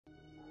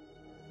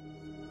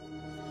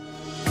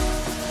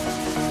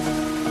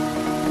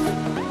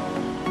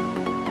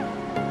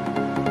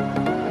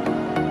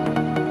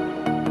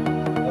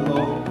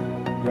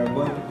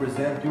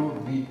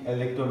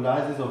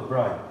electrolysis of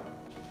brine.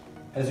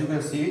 As you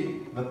can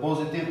see, the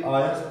positive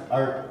ions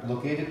are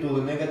located to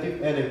the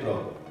negative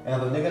electrode,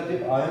 and the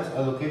negative ions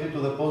are located to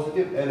the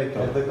positive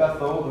electrode. At the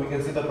cathode, we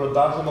can see the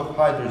production of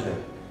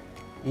hydrogen.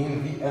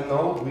 In the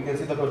anode, we can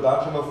see the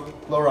production of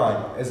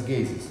chlorine as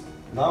gases.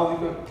 Now we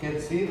can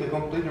see the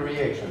complete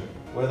reaction,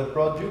 where the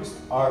products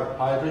are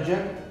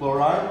hydrogen,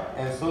 chlorine,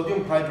 and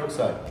sodium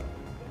hydroxide.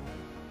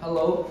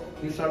 Hello,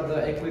 these are the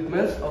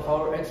equipments of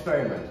our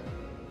experiment.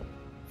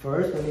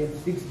 First, we need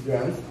 6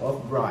 grams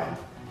of brine,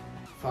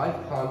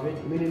 500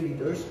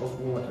 milliliters of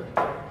water.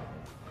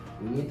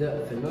 We need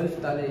a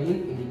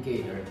phenolphthalein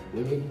indicator.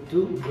 We need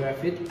 2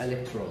 graphite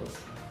electrodes.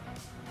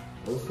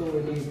 Also,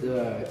 we need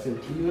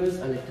continuous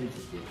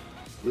electricity.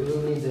 We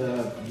will need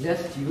a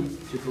glass tube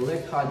to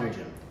collect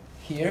hydrogen.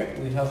 Here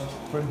we have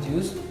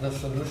produced the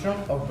solution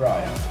of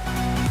brine.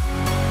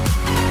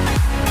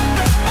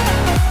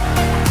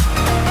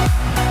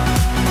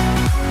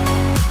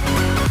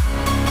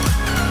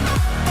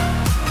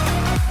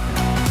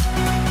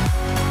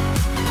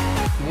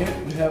 Here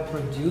we have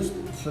produced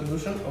the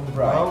solution of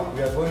brine. Now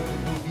we are going to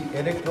put the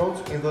electrodes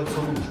in the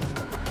solution.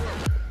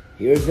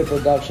 Here is the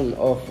production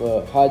of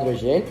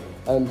hydrogen,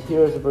 and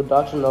here is the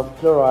production of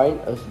chlorine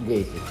as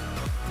gases.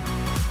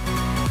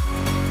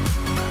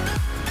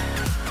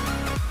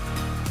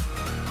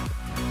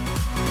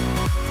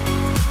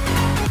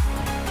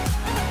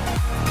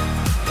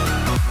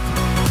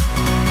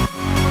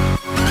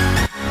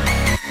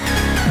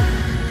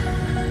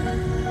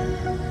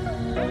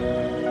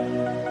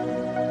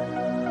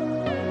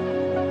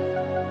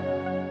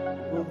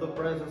 The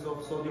presence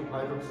of sodium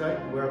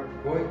hydroxide, we are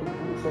going to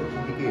put some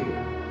indicator.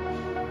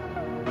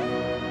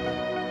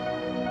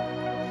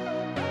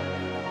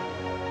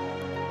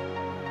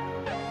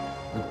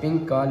 The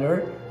pink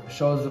color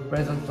shows the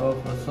presence of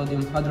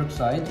sodium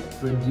hydroxide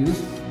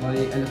produced by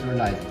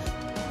electrolysis.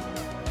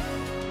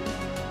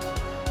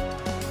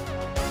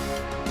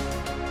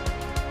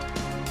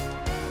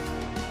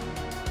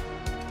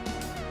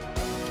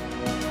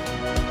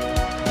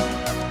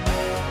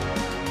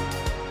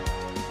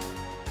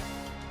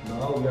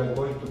 Now we are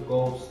going to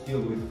coat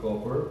steel with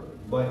copper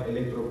by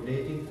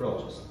electroplating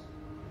process.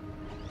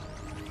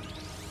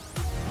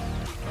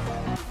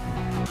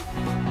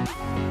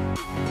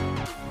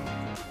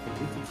 For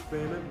this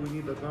experiment we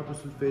need a copper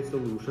sulfate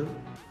solution,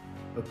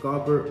 a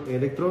copper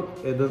electrode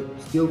and a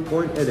steel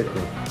point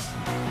electrode.